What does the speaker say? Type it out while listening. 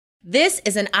This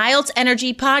is an IELTS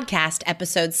Energy Podcast,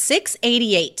 episode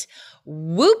 688.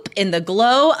 Whoop in the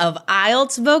glow of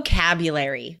IELTS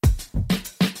vocabulary.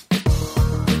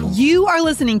 You are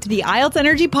listening to the IELTS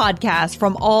Energy Podcast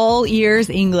from All Ears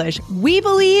English. We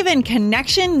believe in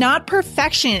connection, not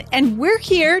perfection, and we're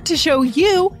here to show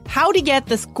you how to get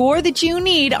the score that you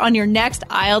need on your next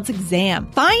IELTS exam.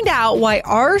 Find out why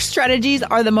our strategies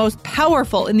are the most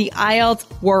powerful in the IELTS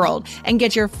world and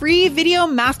get your free video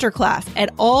masterclass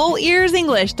at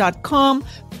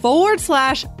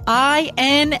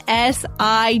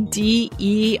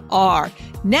allearsenglish.com/INSIDER.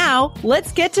 Now,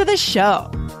 let's get to the show.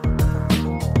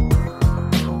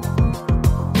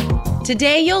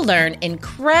 Today, you'll learn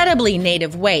incredibly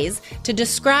native ways to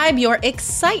describe your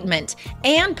excitement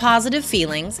and positive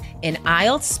feelings in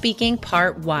IELTS Speaking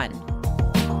Part 1.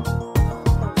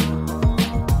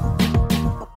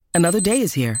 Another day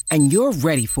is here, and you're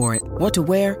ready for it. What to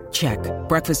wear? Check.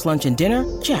 Breakfast, lunch, and dinner?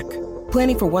 Check.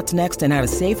 Planning for what's next and how to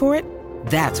save for it?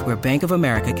 That's where Bank of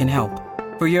America can help.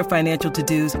 For your financial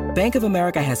to-dos, Bank of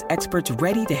America has experts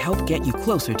ready to help get you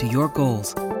closer to your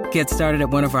goals. Get started at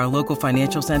one of our local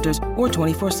financial centers or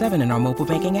 24/7 in our mobile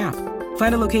banking app.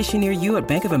 Find a location near you at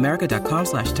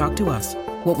bankofamerica.com/talktous.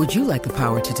 What would you like the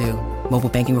power to do? Mobile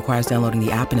banking requires downloading the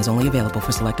app and is only available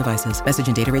for select devices. Message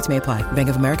and data rates may apply. Bank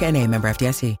of America N.A., member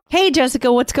FDIC. Hey,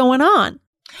 Jessica, what's going on?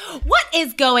 What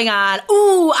is going on?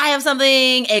 Ooh, I have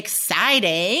something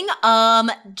exciting.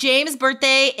 James'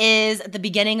 birthday is at the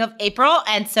beginning of April,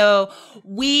 and so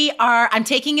I'm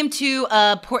taking him to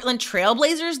a Portland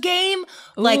Trailblazers game,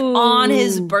 on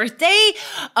his birthday.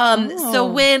 So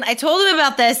when I told him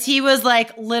about this, he was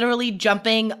literally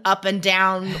jumping up and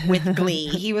down with glee.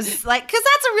 He was like, cause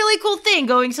that's a really cool thing,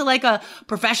 going to a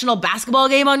professional basketball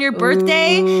game on your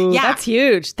birthday. Ooh, yeah. That's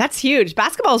huge. That's huge.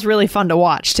 Basketball is really fun to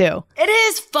watch too. It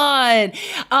is fun.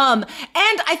 And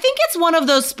I think it's one of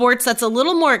those sports that's a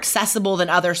little more accessible than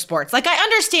other sports. I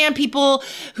understand people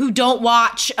who don't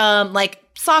watch,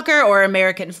 soccer or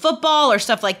American football or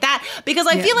stuff like that, because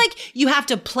I feel like you have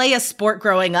to play a sport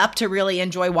growing up to really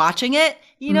enjoy watching it,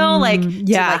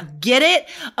 to get it.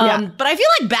 But I feel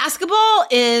like basketball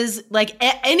is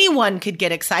anyone could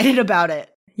get excited about it.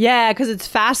 Yeah, because it's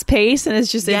fast paced and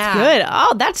it's good.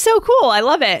 Oh, that's so cool. I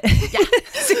love it. Yeah,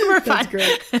 super fun.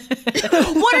 Great.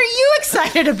 What are you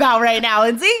excited about right now,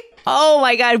 Lindsay? Oh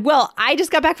my God. Well, I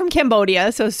just got back from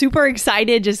Cambodia, so super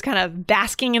excited, just kind of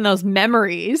basking in those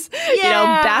memories,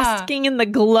 basking in the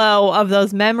glow of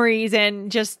those memories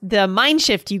and just the mind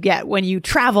shift you get when you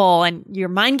travel and your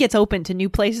mind gets open to new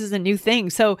places and new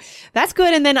things. So that's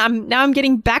good. And then I'm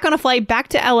getting back on a flight back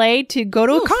to LA to go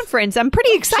to a conference. I'm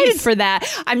pretty excited for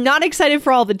that. I'm not excited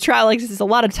for all the travel. It's a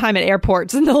lot of time at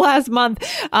airports in the last month.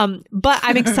 But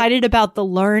I'm excited about the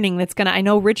learning I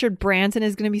know Richard Branson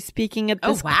is going to be speaking at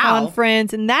this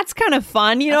conference, and that's kind of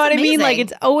fun. You know what amazing. I mean?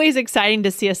 It's always exciting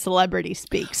to see a celebrity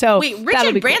speak. So wait,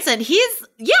 Richard Branson, cool. He's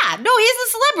a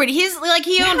celebrity. He's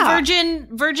he owned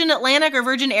Virgin Atlantic or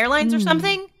Virgin Airlines or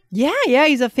something. Yeah,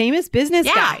 he's a famous business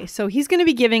guy. So he's going to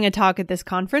be giving a talk at this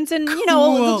conference, and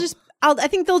I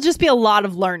think there'll just be a lot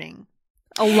of learning.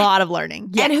 A lot of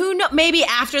learning. Yeah. And who knows, maybe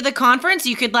after the conference,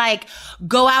 you could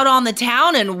go out on the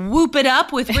town and whoop it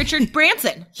up with Richard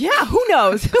Branson. Yeah, who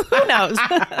knows? Who knows?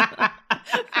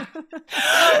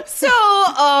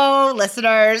 So,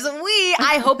 listeners,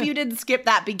 I hope you didn't skip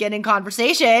that beginning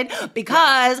conversation,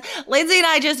 because Lindsay and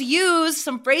I just used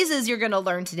some phrases you're going to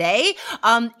learn today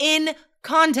in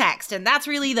context. And that's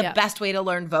really the best way to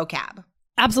learn vocab.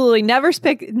 Absolutely. Never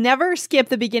skip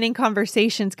the beginning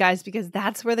conversations, guys, because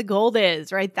that's where the gold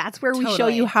is, right? That's where we show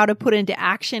you how to put into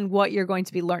action what you're going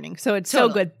to be learning. So it's so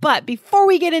good. But before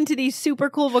we get into these super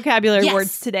cool vocabulary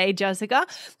words today, Jessica,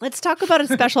 let's talk about a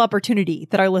special opportunity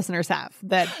that our listeners have.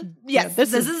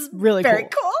 This is really very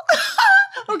cool.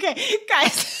 Okay,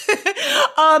 guys,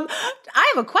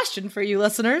 I have a question for you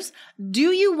listeners.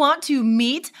 Do you want to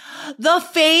meet the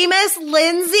famous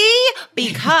Lindsay?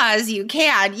 Because you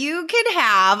can. You can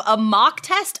have a mock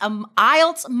test,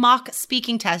 IELTS mock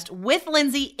speaking test with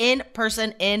Lindsay in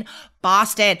person in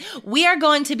Boston. We are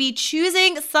going to be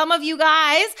choosing some of you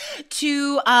guys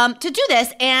to do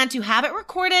this and to have it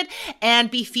recorded and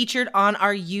be featured on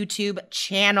our YouTube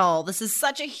channel. This is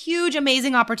such a huge,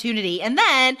 amazing opportunity. And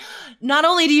then not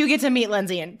only do you get to meet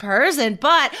Lindsay in person,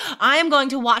 but I am going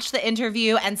to watch the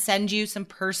interview and send you some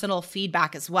personal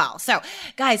feedback as well. So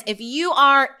guys, if you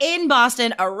are in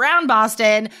Boston, around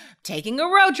Boston, taking a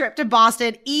road trip to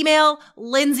Boston, email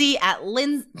Lindsay at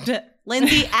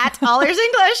Lindsay at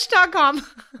allearsenglish.com.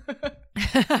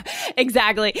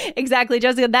 Exactly,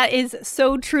 Jessica. That is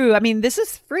so true. I mean, this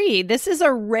is free. This is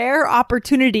a rare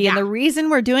opportunity. And the reason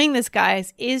we're doing this,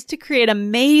 guys, is to create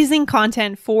amazing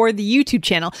content for the YouTube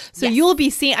channel. So you'll be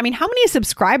seeing, I mean, how many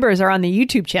subscribers are on the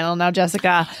YouTube channel now,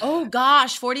 Jessica? Oh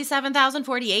gosh, 47,000,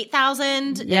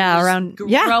 48,000. Yeah, around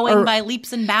growing by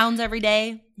leaps and bounds every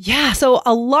day. Yeah, so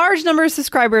a large number of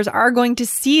subscribers are going to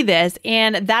see this,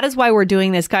 and that is why we're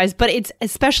doing this, guys. But it's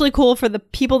especially cool for the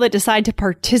people that decide to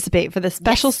participate, for the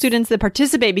special students that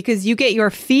participate, because you get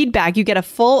your feedback. You get a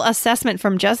full assessment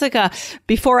from Jessica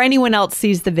before anyone else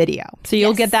sees the video. So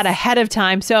you'll get that ahead of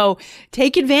time. So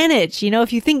take advantage. You know,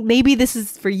 if you think maybe this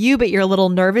is for you, but you're a little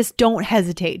nervous, don't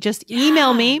hesitate. Just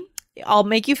email me. I'll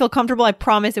make you feel comfortable. I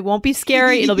promise it won't be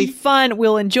scary. It'll be fun.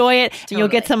 We'll enjoy it. Totally. And you'll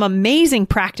get some amazing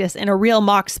practice in a real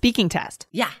mock speaking test.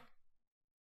 Yeah.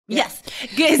 Yes.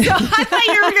 Okay, so I thought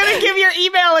you were going to give your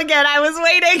email again. I was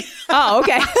waiting. Oh,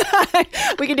 okay.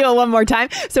 We can do it one more time.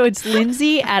 So it's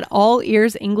Lindsay at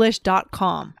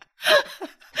allearsenglish.com.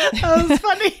 That was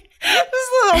funny. There's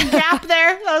a little gap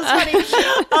there. That was funny.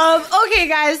 Okay,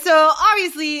 guys. So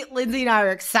obviously, Lindsay and I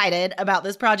are excited about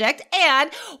this project,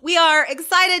 and we are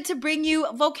excited to bring you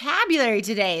vocabulary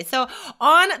today. So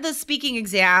on the speaking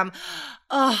exam,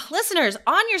 listeners,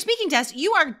 on your speaking test,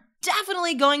 you are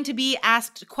definitely going to be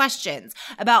asked questions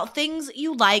about things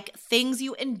you like, things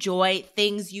you enjoy,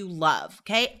 things you love,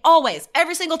 okay? Always,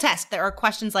 every single test, there are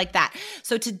questions like that.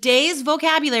 So today's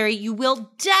vocabulary you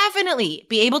will definitely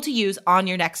be able to use on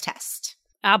your next test.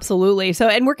 Absolutely. So,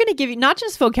 and we're going to give you not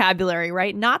just vocabulary,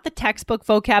 right? Not the textbook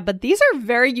vocab, but these are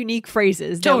very unique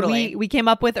phrases that we came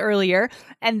up with earlier,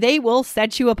 and they will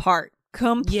set you apart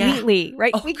completely,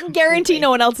 right? We can guarantee no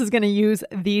one else is going to use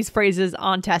these phrases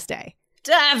on test day.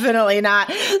 Definitely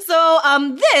not. So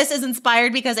this is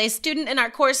inspired because a student in our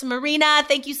course, Marina,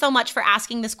 thank you so much for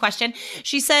asking this question.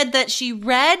 She said that she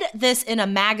read this in a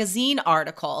magazine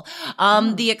article,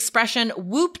 the expression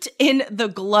whooped in the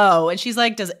glow. And she's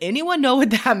like, does anyone know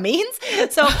what that means?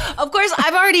 So, of course,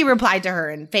 I've already replied to her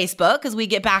in Facebook because we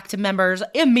get back to members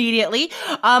immediately.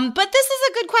 But this is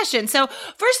a good question. So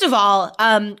first of all,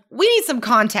 we need some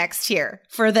context here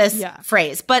for this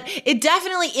phrase, but it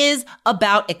definitely is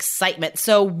about excitement.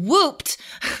 So whooped,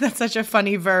 that's such a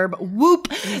funny verb. Whoop,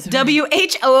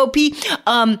 W-H-O-O-P.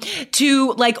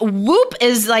 To like whoop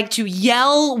is like to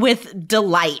yell with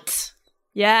delight.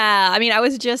 Yeah. I mean, I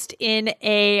was just in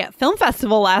a film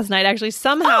festival last night. Actually,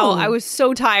 somehow I was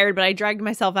so tired, but I dragged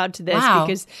myself out to this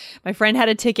because my friend had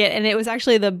a ticket, and it was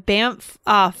actually the Banff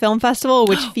Film Festival,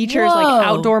 which features like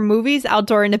outdoor movies,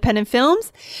 outdoor independent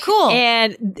films. Cool.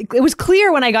 And it was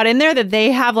clear when I got in there that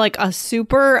they have like a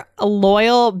super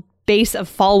loyal base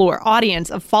of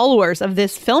audience of followers of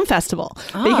this film festival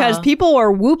because people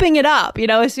were whooping it up. You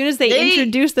know, as soon as they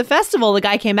introduced the festival, the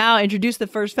guy came out, introduced the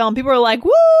first film. People were like,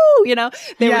 woo, you know,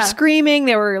 they were screaming.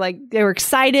 They were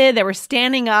excited. They were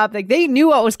standing up. Like they knew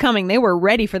what was coming. They were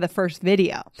ready for the first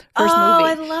movie. I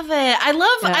love it.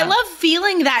 I love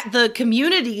feeling that the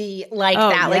community like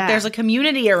that. Like there's a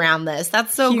community around this.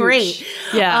 That's so great.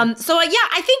 Yeah.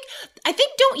 I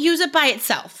think don't use it by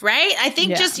itself, right? I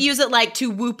think just use it like to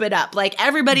whoop it up. Like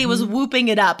everybody was whooping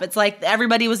it up. It's like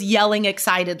everybody was yelling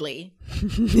excitedly.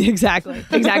 Exactly.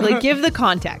 Give the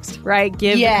context, right?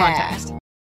 Give the context.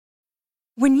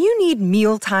 When you need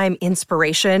mealtime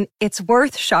inspiration, it's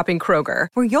worth shopping Kroger,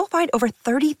 where you'll find over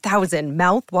 30,000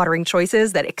 mouth-watering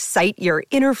choices that excite your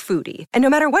inner foodie. And no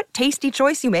matter what tasty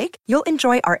choice you make, you'll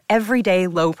enjoy our everyday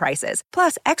low prices,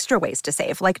 plus extra ways to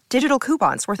save, like digital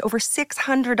coupons worth over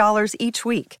 $600 each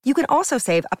week. You can also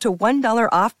save up to $1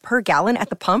 off per gallon at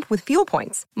the pump with fuel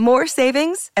points. More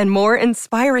savings and more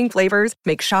inspiring flavors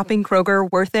make shopping Kroger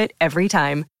worth it every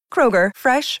time. Kroger,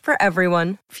 fresh for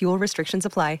everyone. Fuel restrictions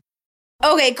apply.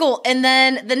 Okay, cool. And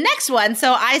then the next one.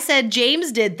 So I said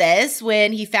James did this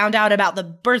when he found out about the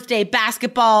birthday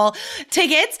basketball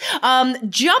tickets.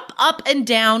 Jump up and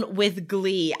down with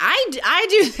glee. I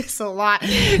do this a lot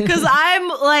because I'm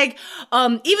like,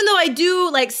 even though I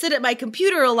do like sit at my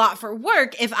computer a lot for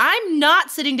work, if I'm not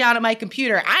sitting down at my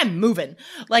computer, I'm moving.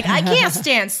 Like I can't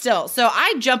stand still. So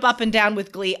I jump up and down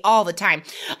with glee all the time.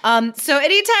 So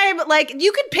anytime, like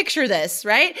you could picture this,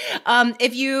 right?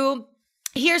 If you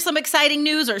hear some exciting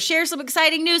news or share some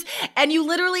exciting news and you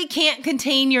literally can't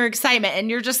contain your excitement and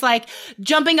you're just like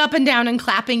jumping up and down and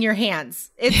clapping your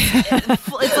hands.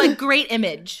 It's like great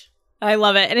image. I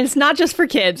love it. And it's not just for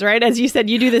kids, right? As you said,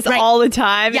 you do this all the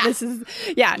time. Yeah.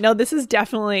 This is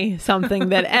definitely something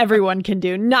that everyone can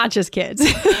do, not just kids.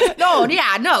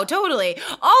 No, totally.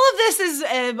 All of this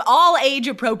is all age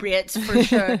appropriate for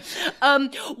sure.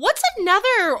 What's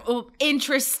another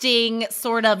interesting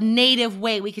sort of native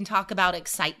way we can talk about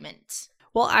excitement?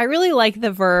 Well, I really like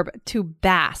the verb to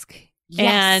bask.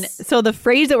 Yes. And so the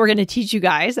phrase that we're going to teach you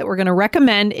guys, that we're going to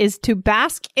recommend, is to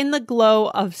bask in the glow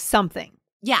of something.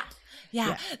 Yeah.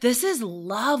 This is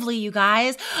lovely, you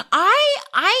guys.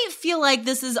 I feel like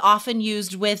this is often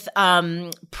used with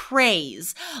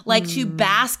praise, like to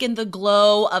bask in the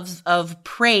glow of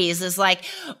praise is like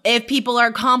if people are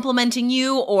complimenting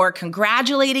you or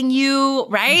congratulating you,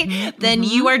 right? Then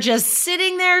you are just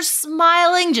sitting there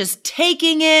smiling, just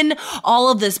taking in all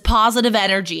of this positive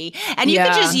energy. And you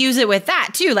can just use it with that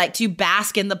too, like to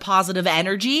bask in the positive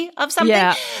energy of something.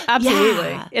 Yeah, absolutely.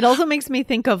 Yeah. It also makes me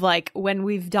think of like when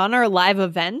we've done our live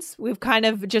events, we've kind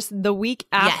of just the week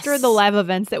after the live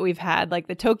events that we've had, like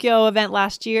the Tokyo event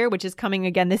last year, which is coming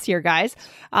again this year, guys,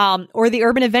 or the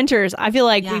Urban Adventures. I feel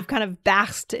like we've kind of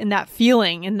basked in that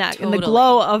feeling, in that in the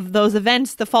glow of those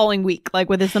events the following week, like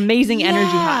with this amazing energy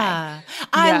high.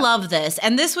 I love this.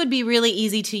 And this would be really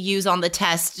easy to use on the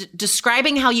test,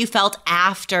 describing how you felt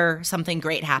after something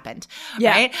great happened.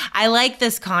 Right? I like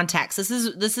this context. This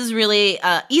is really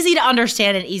easy to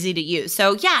understand and easy to use.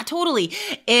 So yeah, totally.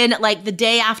 In like the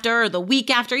day after or the week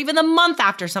after, even the month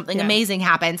after something amazing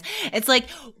happens, it's like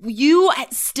you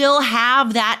still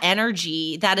have that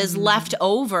energy that is left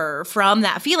over from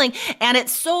that feeling. And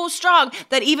it's so strong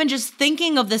that even just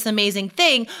thinking of this amazing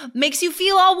thing makes you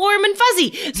feel all warm and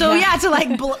fuzzy. So to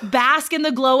like bask in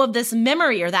the glow of this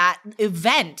memory or that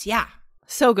event. Yeah.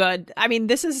 So good. I mean,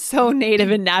 this is so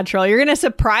native and natural. You're going to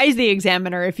surprise the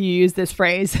examiner if you use this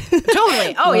phrase.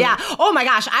 Totally. Oh, yeah. Oh, my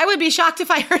gosh. I would be shocked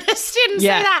if I heard a student say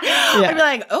that. I'd be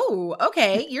like, oh,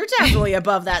 okay. You're definitely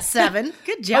above that 7.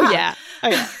 Good job. Oh,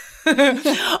 yeah.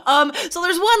 So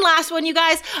there's one last one, you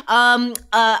guys.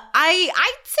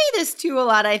 I say this too a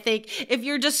lot, I think. If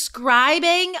you're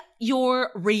describing your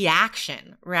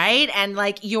reaction, right? And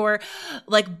like your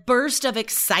like burst of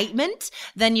excitement,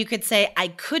 then you could say, I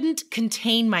couldn't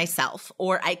contain myself,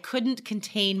 or I couldn't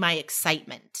contain my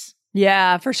excitement.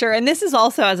 Yeah, for sure. And this is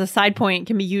also, as a side point,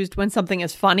 can be used when something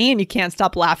is funny and you can't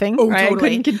stop laughing. Oh, right? totally. I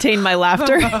couldn't contain my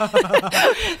laughter.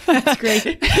 That's great.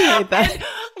 I like that.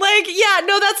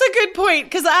 That's a good point.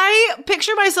 Because I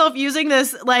picture myself using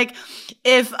this like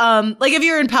if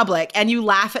you're in public and you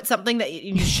laugh at something that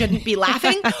you shouldn't be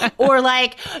laughing, or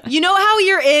like, you know how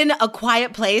you're in a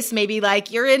quiet place, maybe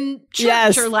like you're in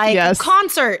church or like a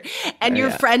concert, and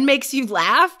your friend makes you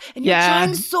laugh and you're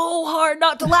trying so hard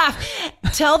not to laugh.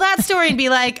 Tell that story and be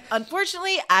like,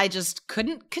 unfortunately, I just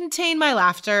couldn't contain my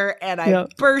laughter and I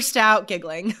burst out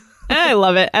giggling. I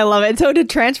love it. I love it. So to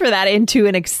transfer that into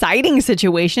an exciting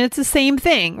situation, it's the same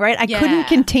thing, right? I couldn't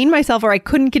contain myself, or I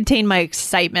couldn't contain my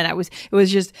excitement. It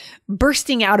was just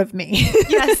bursting out of me.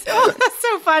 Yes. Oh, that's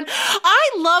so fun. I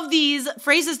love these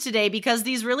phrases today because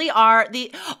these really are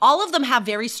all of them have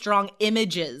very strong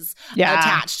images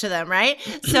attached to them, right?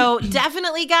 So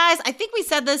definitely, guys, I think we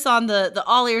said this on the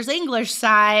All Ears English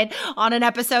side on an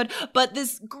episode, but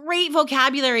this great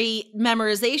vocabulary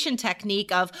memorization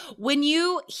technique of when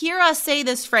you hear us say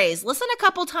this phrase, listen a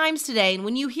couple times today, and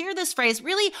when you hear this phrase,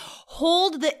 really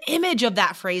hold the image of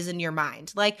that phrase in your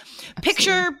mind. Like,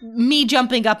 picture me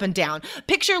jumping up and down.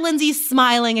 Picture Lindsay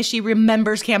smiling as she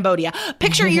remembers Cambodia.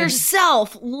 Picture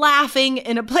yourself laughing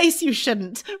in a place you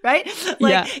shouldn't, right?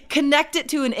 Like, connect it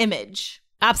to an image.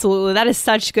 Absolutely. That is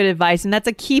such good advice. And that's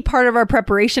a key part of our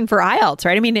preparation for IELTS,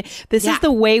 right? I mean, this is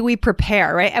the way we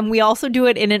prepare, right? And we also do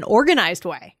it in an organized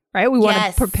way. Right? We want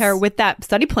to prepare with that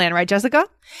study plan, right, Jessica?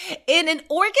 In an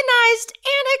organized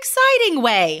and exciting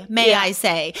way, may I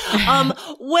say.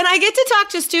 When I get to talk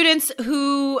to students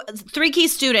 3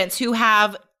 Keys students who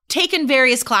have taken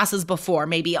various classes before,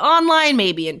 maybe online,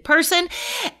 maybe in person,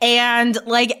 and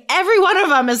like every one of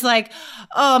them is like,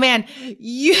 oh man, 3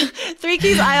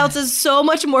 Keys IELTS is so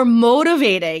much more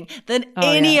motivating than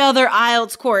any other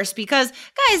IELTS course, because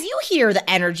guys, you hear the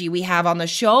energy we have on the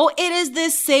show. It is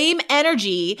this same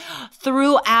energy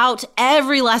throughout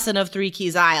every lesson of 3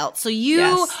 Keys IELTS. So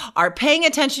you are paying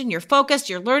attention, you're focused,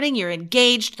 you're learning, you're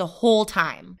engaged the whole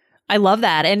time. I love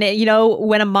that. And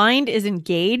when a mind is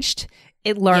engaged,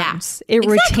 it learns, it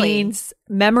retains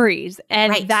memories.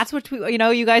 And that's what,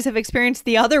 you guys have experienced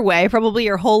the other way, probably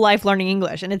your whole life learning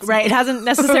English. And it hasn't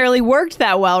necessarily worked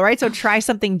that well, right? So try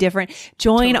something different.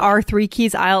 Join our 3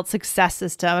 Keys IELTS success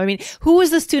system. I mean, who was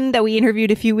the student that we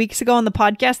interviewed a few weeks ago on the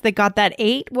podcast that got that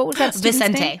 8? What was that student's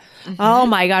Vicente. name? Oh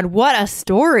my God, what a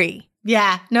story.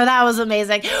 Yeah, no, that was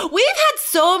amazing. We've had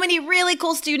so many really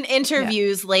cool student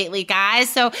interviews lately, guys.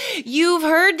 So you've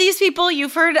heard these people,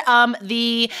 you've heard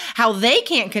how they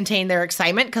can't contain their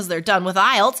excitement because they're done with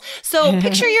IELTS. So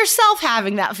picture yourself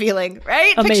having that feeling,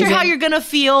 right? Amazing. Picture how you're going to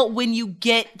feel when you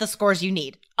get the scores you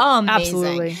need. Amazing.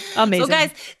 Absolutely. Amazing. So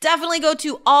guys, definitely go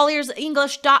to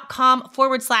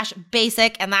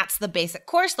allearsenglish.com/basic, and that's the basic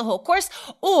course, the whole course.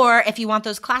 Or if you want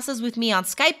those classes with me on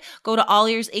Skype, go to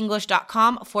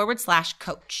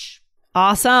allearsenglish.com/coach.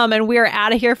 Awesome. And we are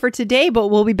out of here for today, but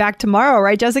we'll be back tomorrow,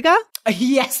 right, Jessica?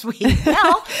 Yes, we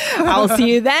will. I'll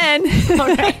see you then. All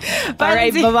right. Bye, All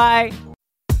right. Lindsay. Bye-bye.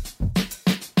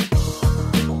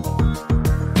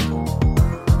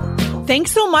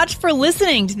 Thanks so much for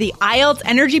listening to the IELTS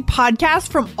Energy Podcast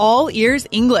from All Ears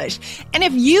English. And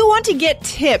if you want to get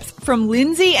tips from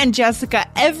Lindsay and Jessica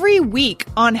every week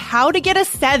on how to get a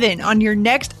 7 on your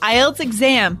next IELTS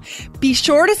exam, be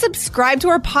sure to subscribe to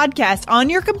our podcast on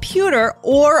your computer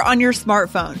or on your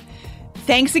smartphone.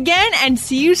 Thanks again and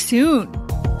see you soon.